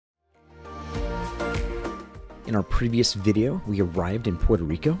In our previous video, we arrived in Puerto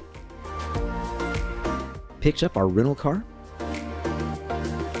Rico, picked up our rental car,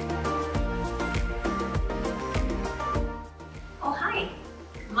 oh hi,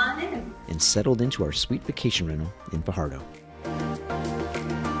 come on in, and settled into our sweet vacation rental in Fajardo.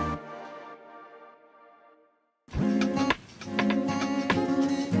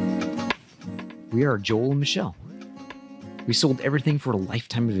 We are Joel and Michelle. We sold everything for a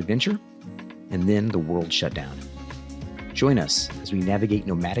lifetime of adventure, and then the world shut down. Join us as we navigate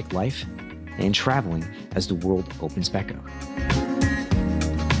nomadic life and traveling as the world opens back up.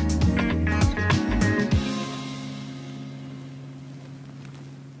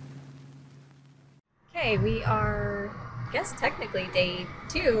 Okay, we are, I guess technically day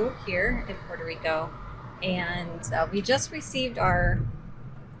 2 here in Puerto Rico, and we just received our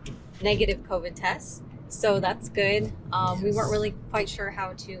negative COVID tests, so that's good. Yes. We weren't really quite sure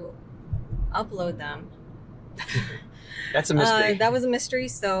how to upload them. That's a mystery. That was a mystery,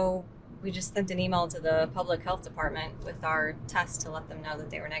 so we just sent an email to the public health department with our test to let them know that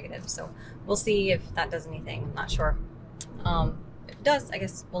they were negative. So we'll see if that does anything. I'm not sure. If it does, I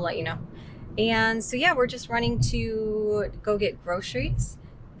guess we'll let you know. And so yeah, we're just running to go get groceries.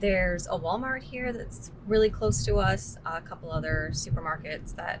 There's a Walmart here that's really close to us, a couple other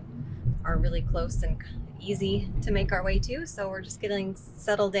supermarkets that are really close and easy to make our way to. So we're just getting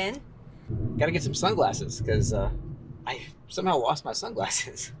settled in. Gotta get some sunglasses because I somehow lost my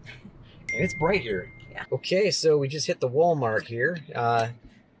sunglasses. And it's bright here. Yeah. Okay, so we just hit the Walmart here.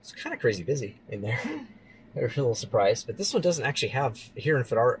 It's kind of crazy busy in there. I was a little surprised, but this one doesn't actually have, here in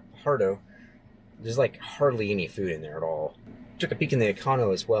Fajardo, there's like hardly any food in there at all. Took a peek in the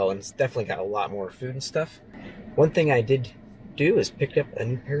econo as well, and it's definitely got a lot more food and stuff. One thing I did do is pick up a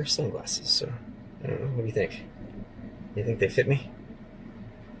new pair of sunglasses, so I don't know, what do you think? You think they fit me?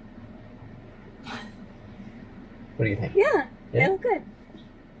 What do you think? Yeah, they look good.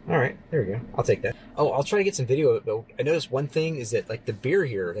 All right, there we go. I'll take that. Oh, I'll try to get some video. But I noticed one thing is that like the beer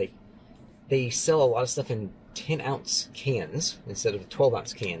here, they sell a lot of stuff in 10-ounce cans instead of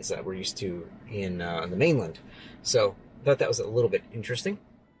 12-ounce cans that we're used to in the mainland. So I thought that was a little bit interesting.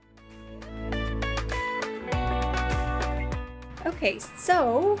 Okay,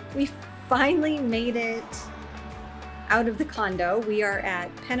 so we finally made it out of the condo. We are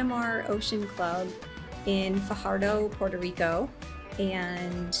at Panamar Ocean Club in Fajardo, Puerto Rico,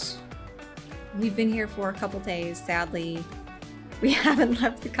 and we've been here for a couple days. Sadly, we haven't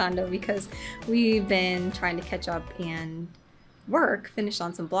left the condo because we've been trying to catch up and work, finished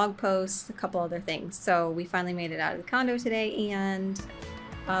on some blog posts, a couple other things. So we finally made it out of the condo today and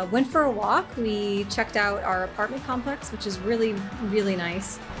went for a walk. We checked out our apartment complex, which is really, really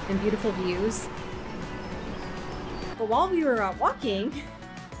nice and beautiful views. But while we were walking,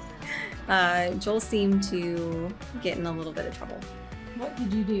 Joel seemed to get in a little bit of trouble. What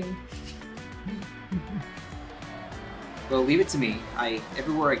did you do? Well, leave it to me.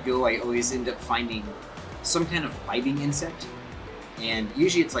 Everywhere I go, I always end up finding some kind of biting insect. And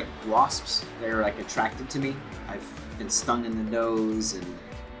usually it's like wasps that are like attracted to me. I've been stung in the nose and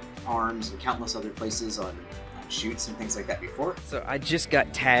arms and countless other places on shoots and things like that before. So I just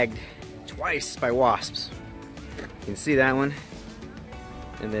got tagged twice by wasps. You can see that one,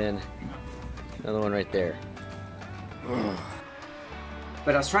 and then another one right there.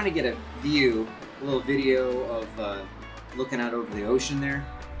 But I was trying to get a little video of looking out over the ocean there,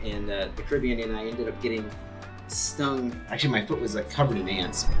 and the Caribbean, and I ended up getting stung. Actually, my foot was like covered in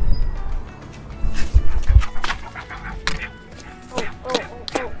ants.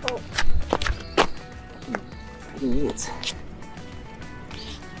 Ants.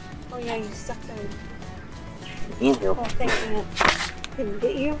 Oh yeah, you sucked in. Anthill. Oh, thank you. Didn't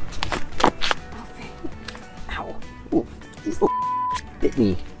get you? Ow. Ooh. These little bit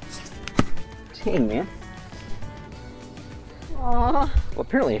me. Dang, man. Aww. Well,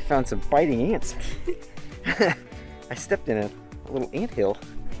 apparently I found some biting ants. I stepped in a little anthill.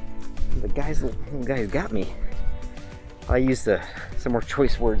 The little guys got me. I used some more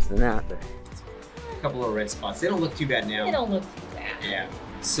choice words than that, but A couple of red spots. They don't look too bad now. They don't look too bad. Yeah.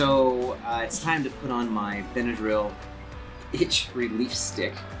 So it's time to put on my Benadryl itch relief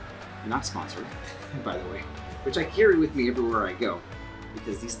stick. Not sponsored, by the way, which I carry with me everywhere I go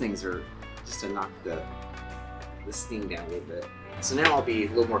because these things are just to knock the sting down a little bit. So now I'll be a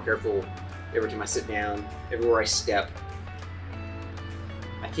little more careful every time I sit down, everywhere I step.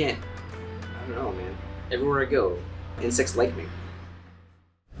 I don't know, man. Everywhere I go, insects like me.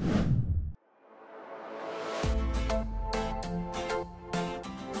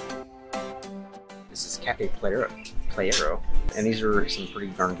 This is Cafe Playero. And these are some pretty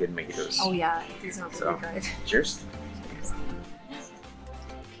darn good mojitos. Oh yeah, these are really good. Cheers.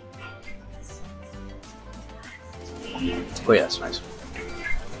 Oh yeah, that's nice.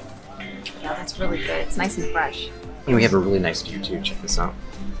 Yeah, that's really good. It's nice and fresh. And we have a really nice view too. Check this out.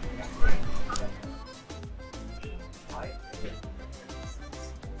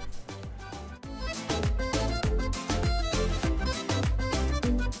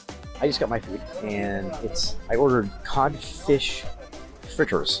 I just got my food, and I ordered codfish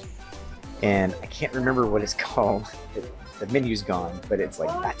fritters, and I can't remember what it's called. The menu's gone, but it's like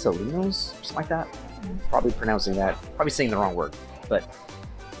Batalinos, something like that. Probably pronouncing that, probably saying the wrong word, but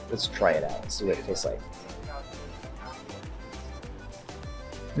let's try it out. See what it tastes like.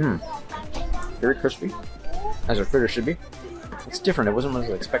 Very crispy, as a fritter should be. It's different. It wasn't what I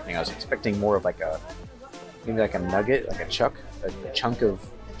was expecting. I was expecting more of maybe like a nugget, like a chunk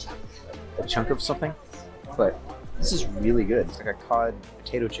of something. But this is really good. It's like a cod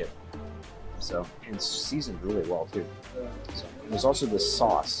potato chip. So it's seasoned really well too. So, there's also this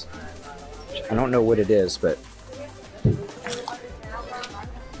sauce. I don't know what it is, but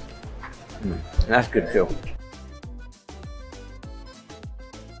that's good too.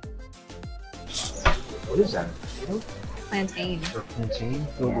 What is that? Plantain. Or plantain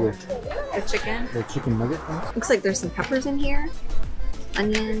filled with The chicken. the chicken nugget thing? Looks like there's some peppers in here.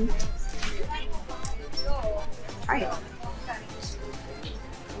 Onion. Try it.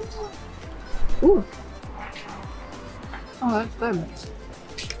 Ooh. Oh, that's good.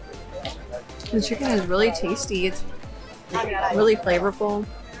 The chicken is really tasty. It's really flavorful.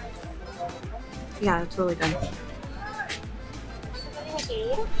 Yeah, it's really good.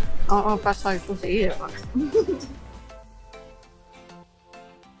 I don't know if that's how you're supposed to eat it, but.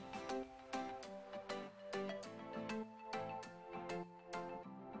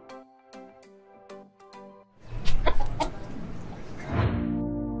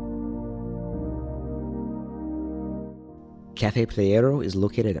 Cafe Playero is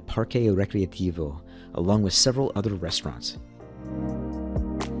located at Parque Recreativo, along with several other restaurants.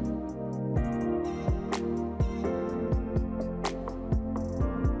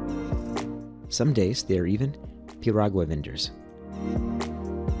 Some days they are even piragua vendors.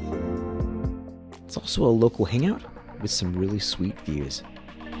 It's also a local hangout with some really sweet views.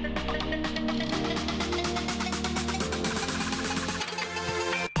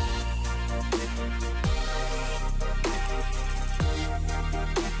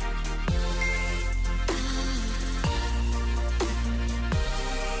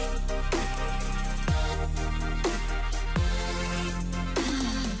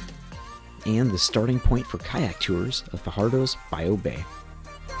 And the starting point for kayak tours of Fajardo's Bio Bay.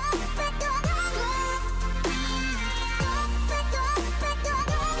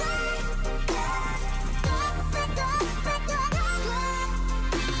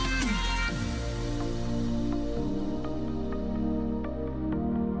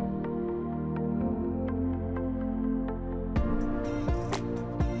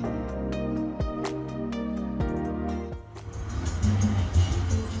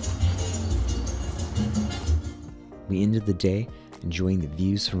 We ended the day enjoying the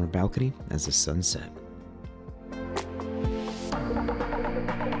views from our balcony as the sun set.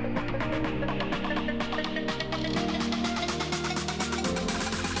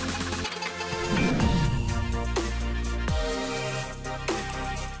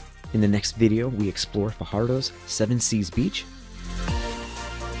 In the next video, we explore Fajardo's Seven Seas Beach,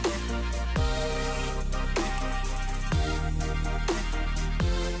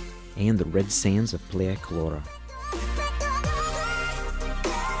 and the red sands of Playa Colora.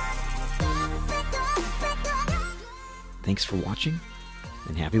 Thanks for watching,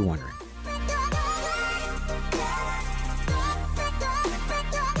 and happy wandering.